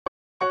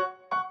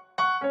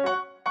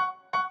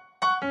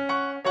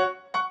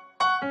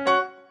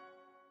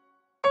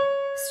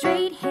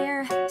Straight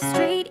hair,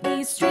 straight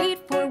A's,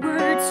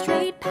 straightforward,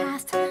 straight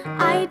path.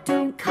 I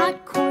don't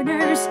cut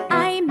corners,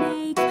 I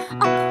make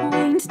a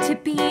point to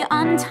be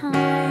on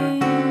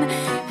time.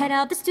 Head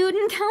out the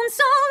student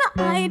council,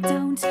 I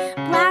don't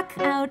black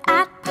out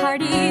at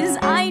parties.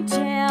 I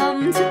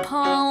jam to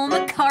Paul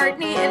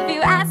McCartney. If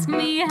you ask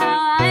me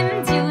how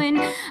I'm doing,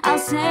 I'll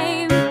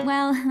say,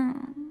 well,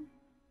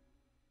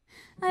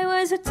 I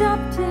was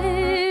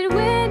adopted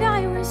when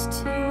I was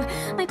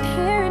 2. My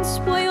parents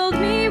spoiled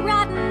me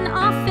rotten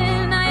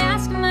often. I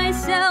ask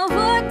myself,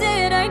 what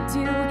did I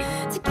do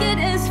to get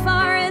as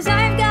far as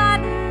I've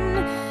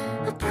gotten?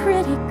 A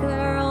pretty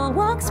girl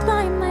walks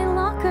by my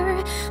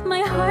locker.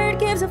 My heart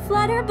gives a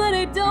flutter, but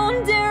I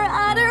don't dare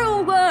utter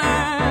a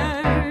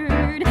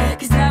word,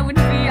 'cause that would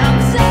be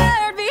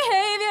absurd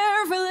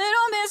behavior for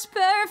little Miss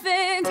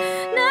Perfect.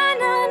 Na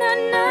na na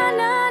na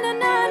na na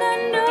na na,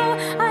 no,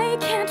 I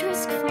can't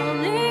risk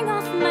falling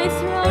off my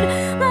throne.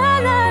 La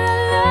la la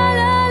la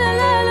la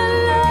la la,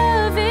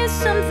 love is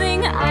something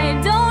I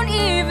don't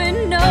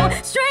even know.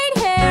 Straight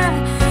hair,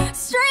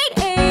 straight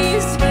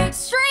A's,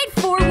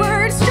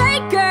 straightforward,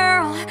 straight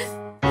girl,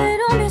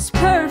 little Miss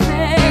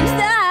Perfect,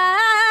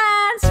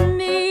 that's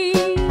me.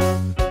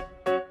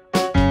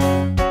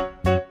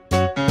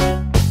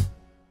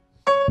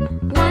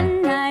 One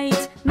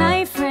night,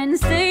 my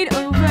friends stayed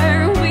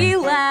over. We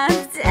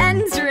laughed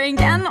and drank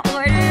and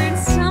ordered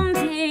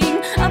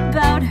something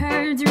about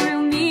her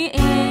drew me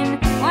in.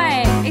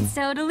 Wait, it's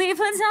totally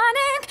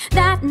platonic.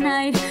 That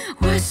night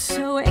was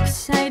so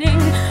exciting.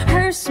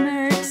 Her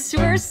smirks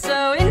were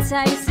so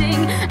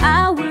enticing.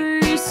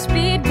 Hours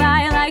speed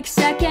by like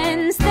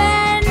seconds.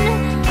 Then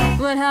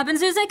what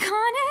happens is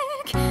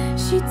iconic.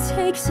 She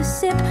takes a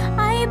sip,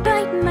 I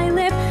bite my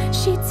lip.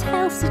 She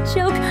tells a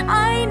joke,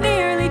 I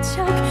nearly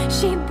choke.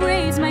 She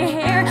braids my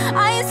hair,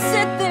 I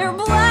sit there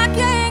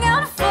blacking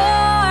out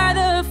for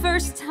the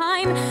first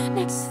time.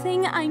 Next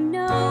thing I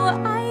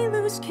know, I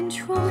lose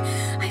control.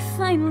 I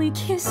finally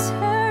kiss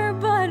her,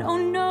 but oh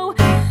no,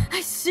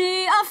 I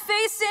see a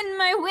face in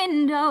my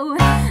window.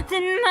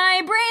 Then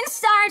my brain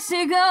starts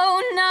to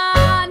go,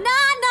 nah,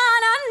 nah, nah,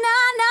 nah,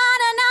 nah, nah,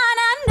 nah, nah,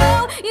 nah, no.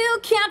 You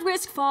can't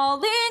risk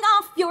falling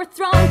off your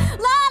throne.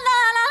 La, la,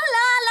 la,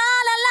 la, la,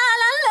 la, la,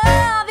 la,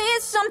 love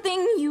is something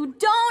you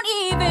don't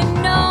even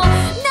know.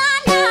 Nah,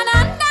 nah,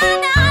 nah, nah,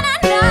 nah, nah,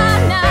 nah,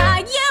 nah.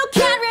 You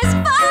can't risk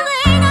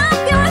falling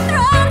off your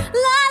throne.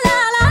 La, la,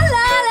 la,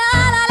 la, la, la,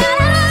 la,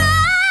 la,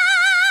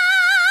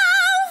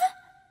 love.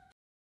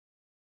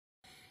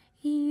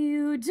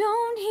 You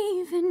don't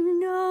even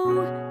know.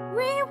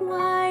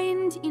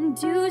 Rewind,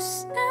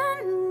 induce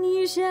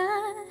amnesia.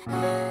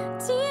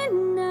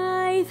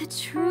 Deny the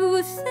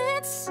truth,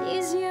 it's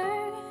easier.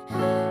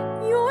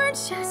 You're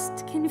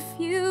just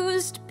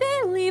confused,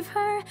 believe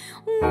her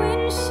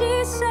when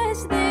she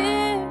says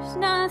there's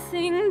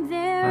nothing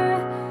there.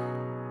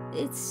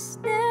 It's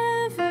never